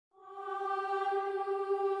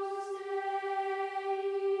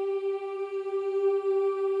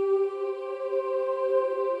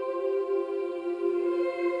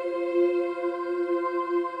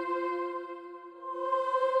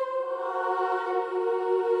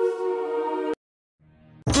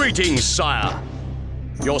Greetings, sire.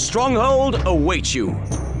 Your stronghold awaits you.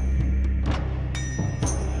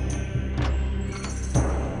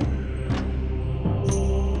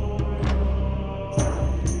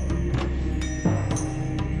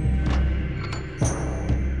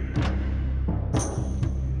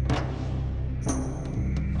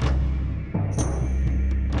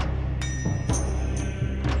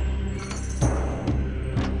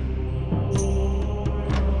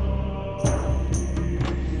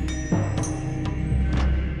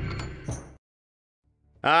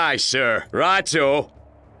 Aye, sir. Righto.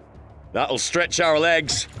 That'll stretch our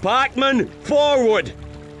legs. Pikemen, forward!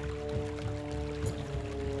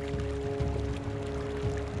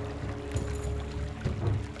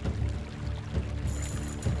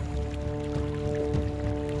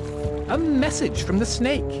 A message from the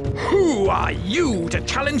snake. Who are you to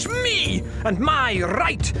challenge me and my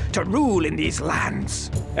right to rule in these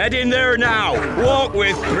lands? Head in there now. Walk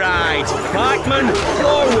with pride. Pikemen,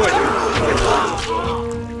 forward!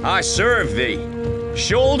 I serve thee.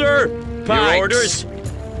 Shoulder, pikes. Your orders.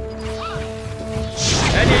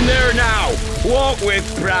 Head in there now. Walk with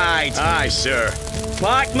pride. Aye, sir.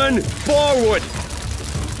 Pikemen, forward!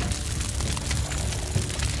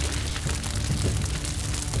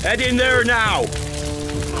 Head in there now.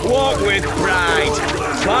 Walk with pride.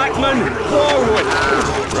 Pikemen, forward!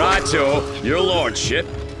 Righto, your lordship.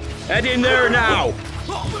 Head in there now.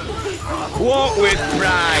 Walk with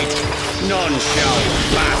pride. None shall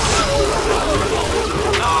pass.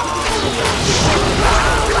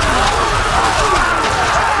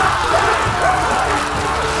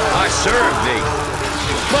 I serve thee.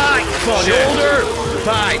 Pike, shoulder,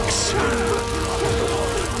 pikes.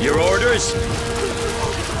 Your orders?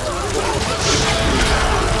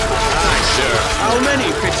 Aye, sir. How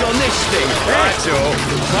many fit on this thing? Righto.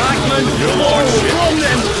 Pikemen, your lordship. Run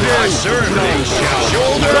them through. I serve thee.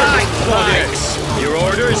 Shoulder, pikes. Your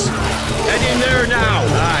orders? Head in there now.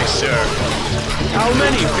 Aye, sir. How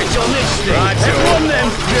many fit on this thing? Righto. Run them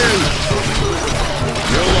through.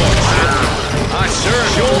 Your lordship. I serve.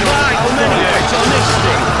 Shoulder, how many fit on this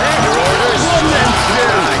thing? Your orders? Run them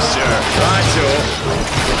through. Aye, sir. Righto.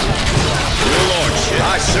 Your lordship.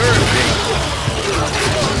 I serve thee.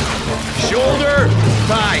 Shoulder,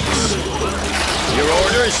 pikes. Your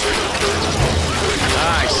orders?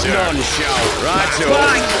 Aye, sir. None shall. Righto.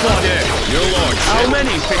 Pike fodder. Your lordship. How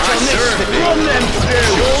many fit on this thing? Run them through.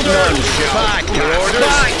 Shoulder, pike. Your orders?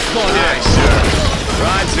 Pike fodder. Aye, sir.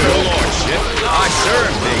 Righto. Your lordship. I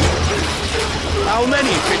serve thee. How many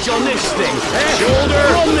fit on this thing? Shoulder,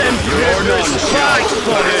 run them through. Your orders? Pike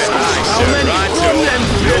fodder. Aye, sir. How many? Run them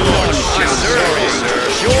through. Your lordship. I serve thee, sir.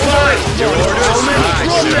 Shoulder, your orders? How many?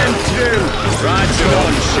 Run them through. Righto.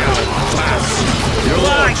 None shall pass. Your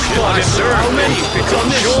lordship. I serve. How many fit on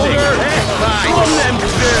this thing? Run them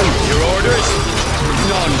through. Your orders?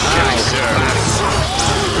 None shall pass.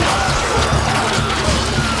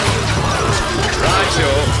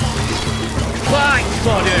 Righto. Pike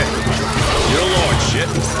fodder. Your lordship.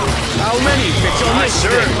 How many fit on this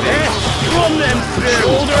thing? Run them through.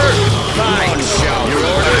 Shoulder, pikes. Your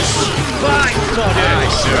orders? Pike fodder.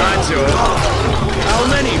 Aye, sir. Righto. How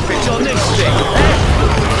many fit on this thing?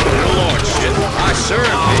 Your lordship. I serve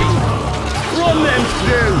thee. Run them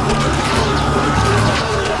through.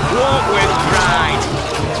 Walk with pride.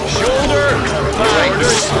 Shoulder,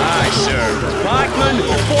 pikes. Aye, sir. Pikemen,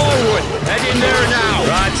 forward. Head in there now.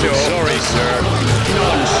 Righto. Sorry, sir.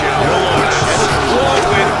 None shall. Your lordship. Walk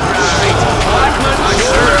with pride. Pikemen,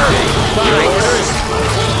 shoulder, pikes.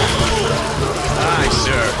 Aye,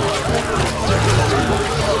 sir.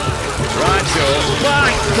 Righto.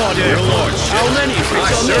 Pike fodder. Your lordship. How many fit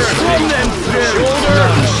on this? Run them through. Shoulder,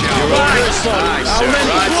 pike fodder. How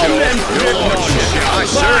many? Run them through. Your lordship. I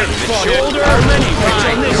serve the shoulder. How many fit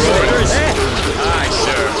on this? Your orders? Aye,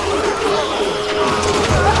 sir.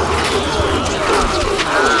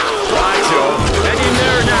 Righto. Head in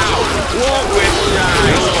there now. Walk with pride.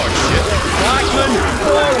 Your lordship. Pikemen,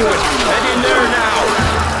 forward. Head in there now.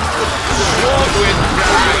 Walk with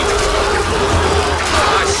pride.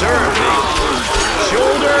 I serve thee.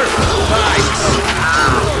 Shoulder, pikes.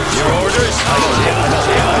 Your orders?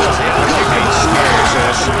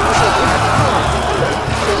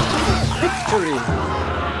 Victory.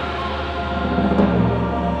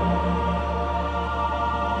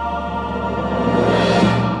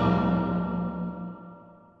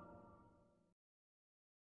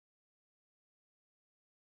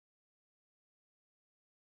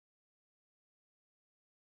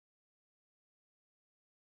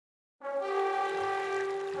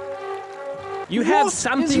 You have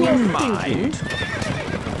something in mind?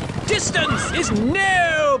 Distance is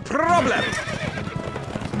no problem.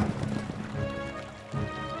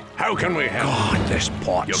 How can we help? God, this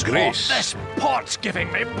pot's Your Grace. hot. This pot's giving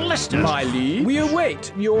me blisters. My liege, we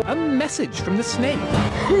await a message from the snake.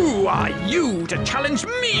 Who are you to challenge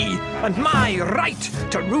me and my right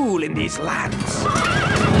to rule in these lands?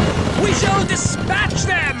 We shall dispatch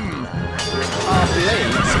them! Our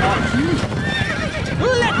blades are huge.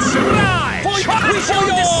 Let's ride! We shall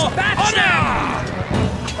dispatch them!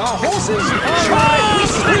 Our horses are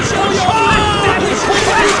We shall fight them!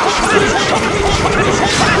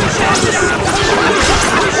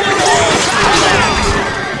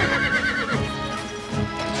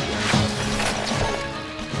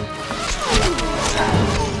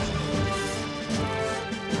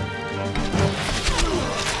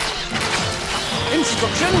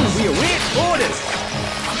 Instructions, we await orders.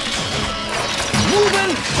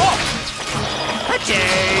 Moving up.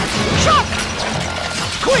 Attack! Shock!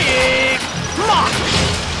 Quick! March!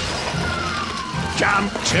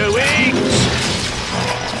 Jump to wings!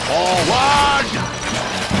 Forward!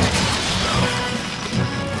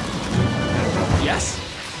 Yes.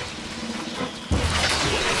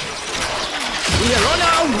 We are on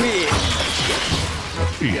our way.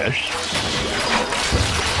 Yes.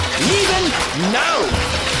 Leaving now.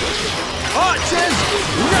 Archers,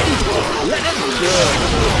 ready. Let them burn.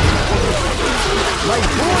 My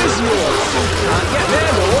boy's yours. Can't get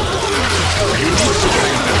there though.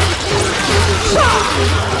 Let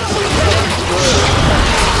them burn.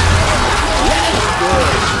 Let them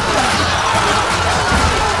burn.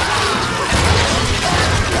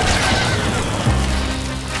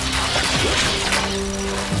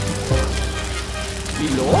 My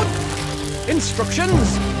lord, instructions.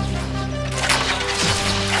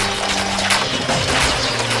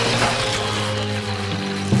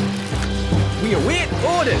 We await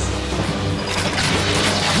orders.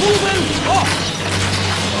 Moving up.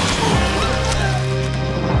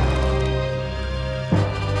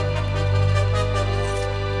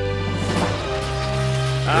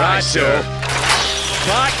 Right, sir.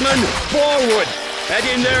 Pikemen, forward! Head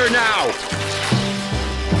in there now!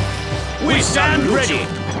 We stand ready!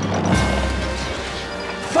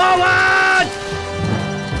 Forward!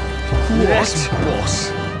 Yes,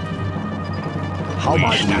 boss. How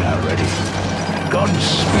much now ready?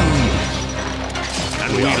 Godspeed!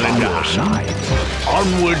 And we lend our side.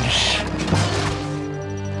 Onwards!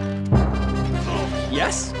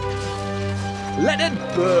 Yes? Let it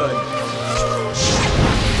burn.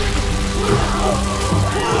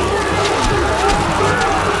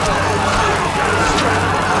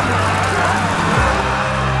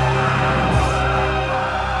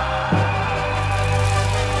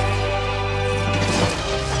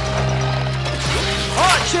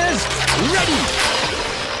 Archers, ready!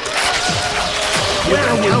 Where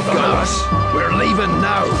are we going? We're leaving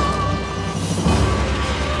now.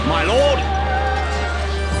 My lord!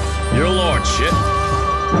 Your lordship.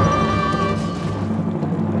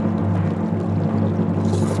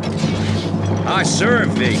 I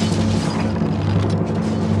serve thee.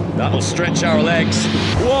 That'll stretch our legs.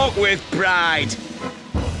 Walk with pride.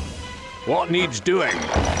 What needs doing?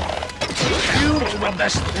 Fuel with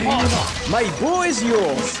this thing. My boy's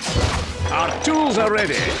yours. Our tools are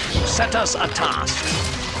ready. Set us a task.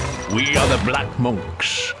 We are the Black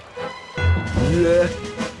Monks. Yeah.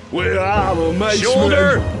 We are the macemen.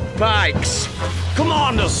 Shoulder pikes.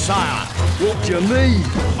 Commander, sire. What do you need?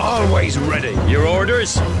 Always ready. Your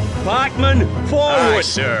orders? Pikemen, forward! Aye,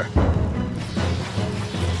 sir.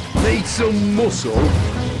 Need some muscle?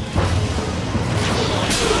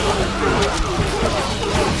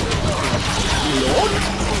 Lord?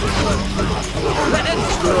 Let it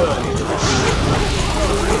burn.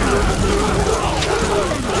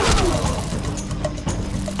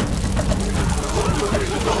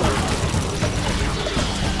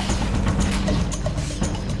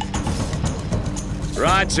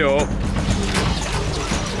 Righto.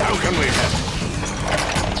 How can we help?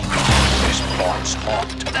 This pot's hot.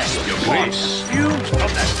 This Your Grace. Fumes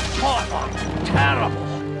from this pot are terrible.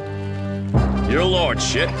 Your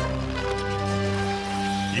lordship.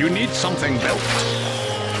 You need something built.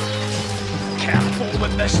 Careful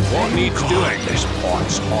with this thing. What needs doing? This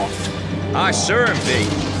pot's hot. I serve thee.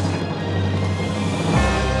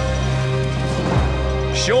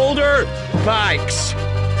 Shoulder pikes.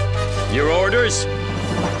 Your orders?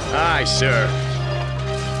 Aye, sir.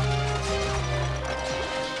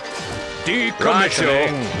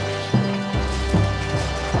 Decommissioning.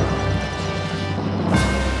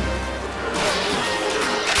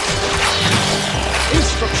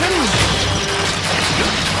 Instructions.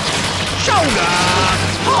 Shoulder!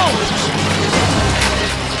 Halt!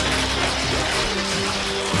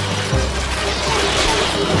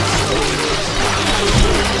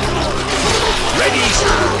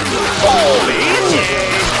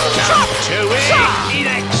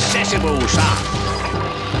 Hayabusa!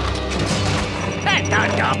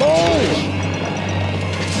 Etagabo!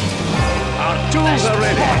 Our tools are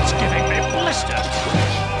ready. It's giving me blisters.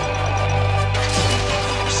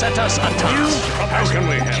 Set us a task. How can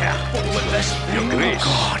we help? Careful with this thing. Your Grace.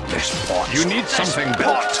 God, this pot. You need something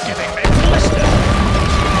built. Pot's giving me blisters.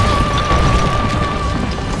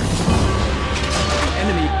 The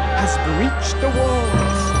enemy has breached the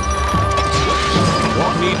walls.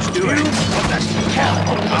 What needs doing? Of this hell.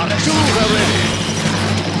 Our tools are ready.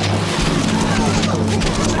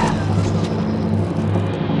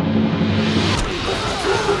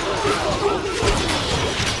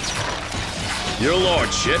 Your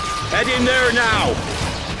lordship, head in there now.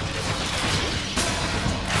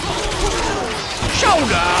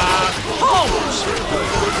 Shoulder! Holmes!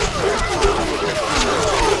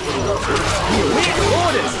 Wait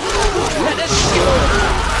orders. Let us go.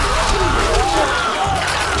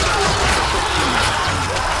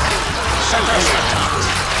 Set us a task.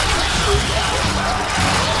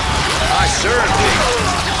 I serve thee.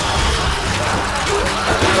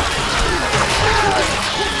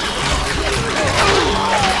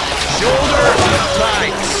 Shoulder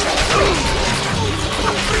pikes.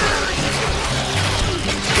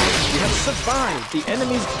 We have survived the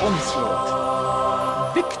enemy's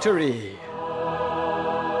onslaught. Victory!